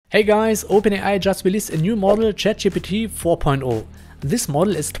Hey guys, OpenAI just released a new model, ChatGPT 4.0. This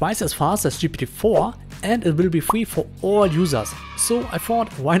model is twice as fast as GPT-4 and it will be free for all users. So I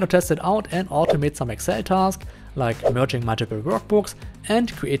thought, why not test it out and automate some Excel tasks like merging multiple workbooks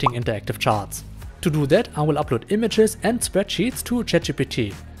and creating interactive charts. To do that, I will upload images and spreadsheets to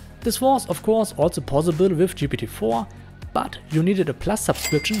ChatGPT. This was of course also possible with GPT-4, but you needed a Plus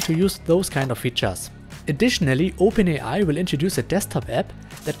subscription to use those kind of features. Additionally, OpenAI will introduce a desktop app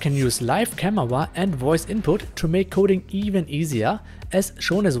that can use live camera and voice input to make coding even easier, as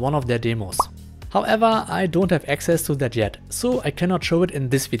shown as one of their demos. However, I don't have access to that yet, so I cannot show it in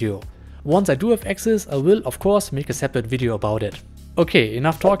this video. Once I do have access, I will of course make a separate video about it. Okay,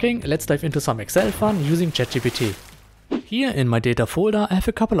 enough talking, let's dive into some Excel fun using ChatGPT. Here in my data folder, I have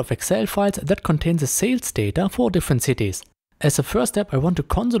a couple of Excel files that contain the sales data for different cities. As a first step, I want to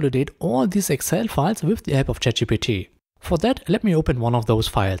consolidate all these Excel files with the help of ChatGPT. For that, let me open one of those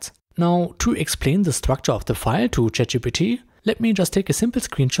files. Now, to explain the structure of the file to ChatGPT, let me just take a simple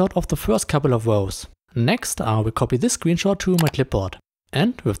screenshot of the first couple of rows. Next, I will copy this screenshot to my clipboard.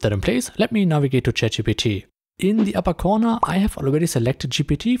 And with that in place, let me navigate to ChatGPT. In the upper corner, I have already selected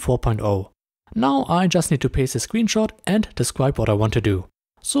GPT 4.0. Now I just need to paste a screenshot and describe what I want to do.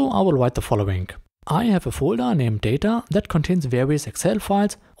 So I will write the following. I have a folder named Data that contains various Excel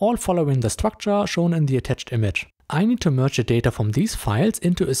files, all following the structure shown in the attached image. I need to merge the data from these files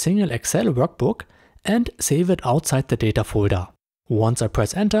into a single Excel workbook and save it outside the data folder. Once I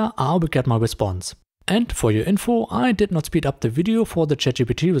press enter, I will get my response. And for your info, I did not speed up the video for the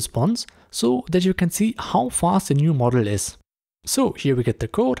ChatGPT response so that you can see how fast the new model is. So here we get the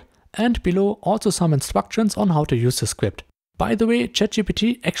code and below also some instructions on how to use the script. By the way,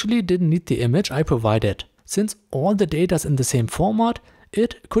 ChatGPT actually didn't need the image I provided. Since all the data is in the same format,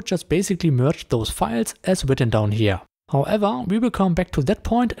 it could just basically merge those files as written down here. However, we will come back to that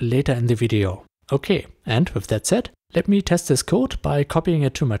point later in the video. Okay, and with that said, let me test this code by copying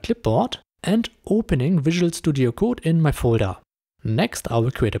it to my clipboard and opening Visual Studio Code in my folder. Next, I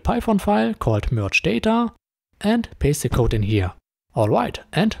will create a Python file called merge data and paste the code in here. Alright,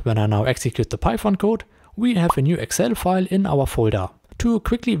 and when I now execute the Python code, we have a new Excel file in our folder. To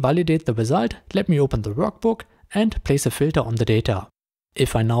quickly validate the result, let me open the workbook and place a filter on the data.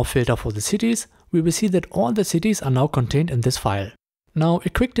 If I now filter for the cities, we will see that all the cities are now contained in this file. Now a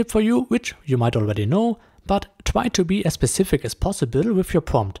quick tip for you, which you might already know, but try to be as specific as possible with your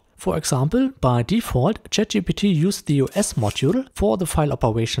prompt. For example, by default, ChatGPT used the OS module for the file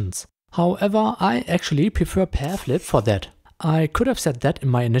operations. However, I actually prefer pairflip for that. I could have said that in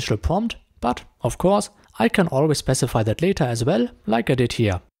my initial prompt, but of course, I can always specify that later as well, like I did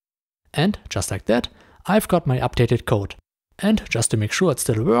here. And just like that, I've got my updated code. And just to make sure it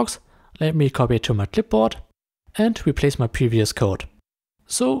still works, let me copy it to my clipboard and replace my previous code.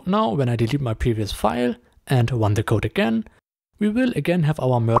 So now when I delete my previous file and run the code again, we will again have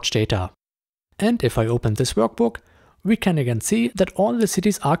our merged data. And if I open this workbook, we can again see that all the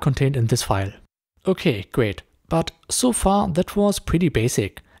cities are contained in this file. Okay, great. But so far that was pretty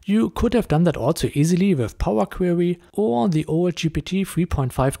basic. You could have done that also easily with Power Query or the old GPT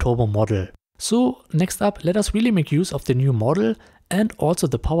 3.5 Turbo model. So next up, let us really make use of the new model and also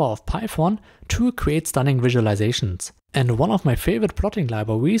the power of Python to create stunning visualizations. And one of my favorite plotting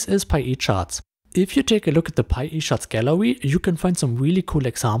libraries is PyEcharts. If you take a look at the PyEcharts gallery, you can find some really cool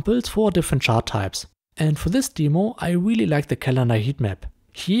examples for different chart types. And for this demo, I really like the calendar heat map.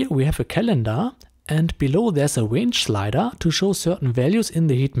 Here we have a calendar and below there's a range slider to show certain values in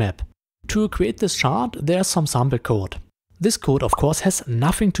the heat map. To create this chart, there's some sample code. This code of course has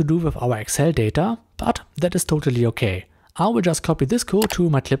nothing to do with our Excel data, but that is totally okay. I will just copy this code to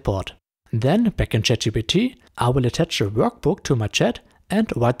my clipboard. Then back in ChatGPT, I will attach a workbook to my chat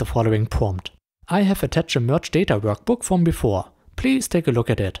and write the following prompt. I have attached a merge data workbook from before. Please take a look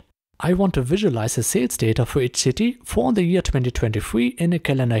at it. I want to visualize the sales data for each city for the year 2023 in a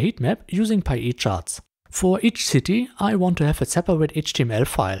calendar heat map using PyEcharts. For each city, I want to have a separate HTML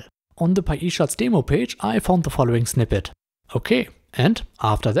file. On the PyEcharts demo page, I found the following snippet. Okay, and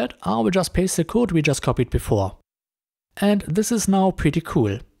after that, I will just paste the code we just copied before. And this is now pretty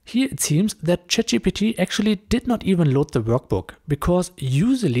cool. Here it seems that ChatGPT actually did not even load the workbook, because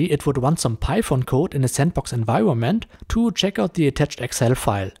usually it would run some Python code in a sandbox environment to check out the attached Excel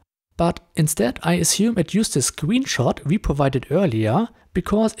file. But instead I assume it used the screenshot we provided earlier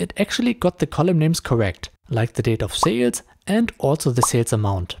because it actually got the column names correct, like the date of sales and also the sales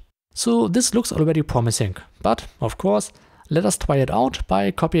amount. So this looks already promising, but of course, let us try it out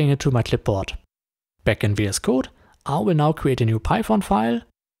by copying it to my clipboard. Back in VS Code, I will now create a new Python file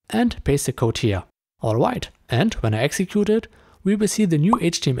and paste the code here. Alright, and when I execute it, we will see the new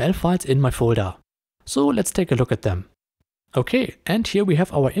HTML files in my folder. So let's take a look at them. Okay, and here we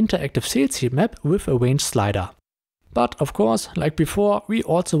have our interactive sales heat map with a range slider. But of course, like before, we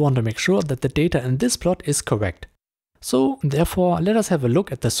also want to make sure that the data in this plot is correct. So therefore, let us have a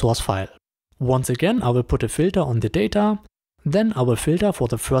look at the source file. Once again, I will put a filter on the data, then I will filter for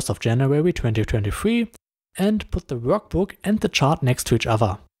the 1st of January 2023 and put the workbook and the chart next to each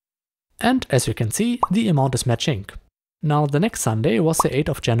other. And as you can see, the amount is matching. Now the next Sunday was the 8th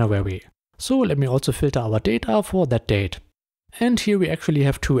of January. So let me also filter our data for that date. And here we actually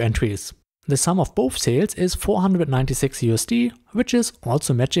have two entries. The sum of both sales is $496, which is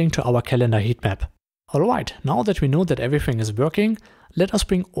also matching to our calendar heat map. Alright, now that we know that everything is working, let us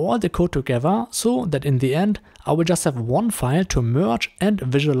bring all the code together so that in the end I will just have one file to merge and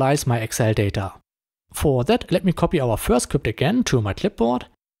visualize my Excel data. For that, let me copy our first script again to my clipboard,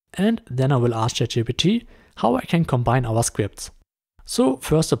 and then I will ask ChatGPT how I can combine our scripts. So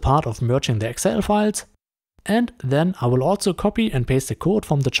first the part of merging the Excel files, and then I will also copy and paste the code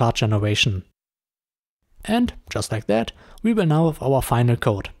from the chart generation. And just like that, we will now have our final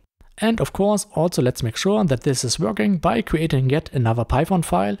code. And of course, also let's make sure that this is working by creating yet another Python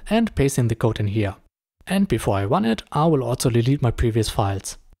file and pasting the code in here. And before I run it, I will also delete my previous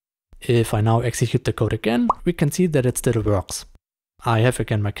files. If I now execute the code again, we can see that it still works. I have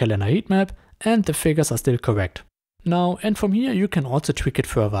again my calendar heat map and the figures are still correct. Now, and from here you can also tweak it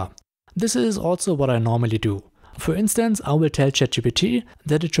further. This is also what I normally do. For instance, I will tell ChatGPT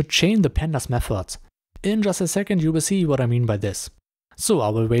that it should chain the pandas methods. In just a second you will see what I mean by this. So I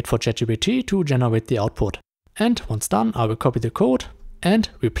will wait for ChatGPT to generate the output. And once done, I will copy the code and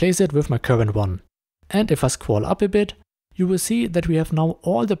replace it with my current one. And if I scroll up a bit, you will see that we have now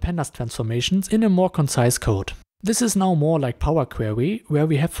all the pandas transformations in a more concise code. This is now more like Power Query, where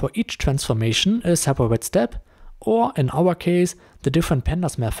we have for each transformation a separate step, or in our case, the different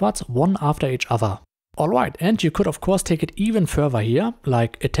pandas methods one after each other. Alright, and you could of course take it even further here,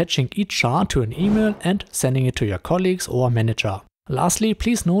 like attaching each chart to an email and sending it to your colleagues or manager. Lastly,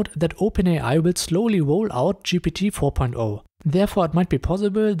 please note that OpenAI will slowly roll out GPT 4.0. Therefore, it might be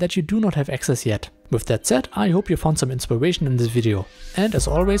possible that you do not have access yet. With that said, I hope you found some inspiration in this video. And as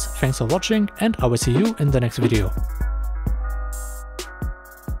always, thanks for watching and I will see you in the next video.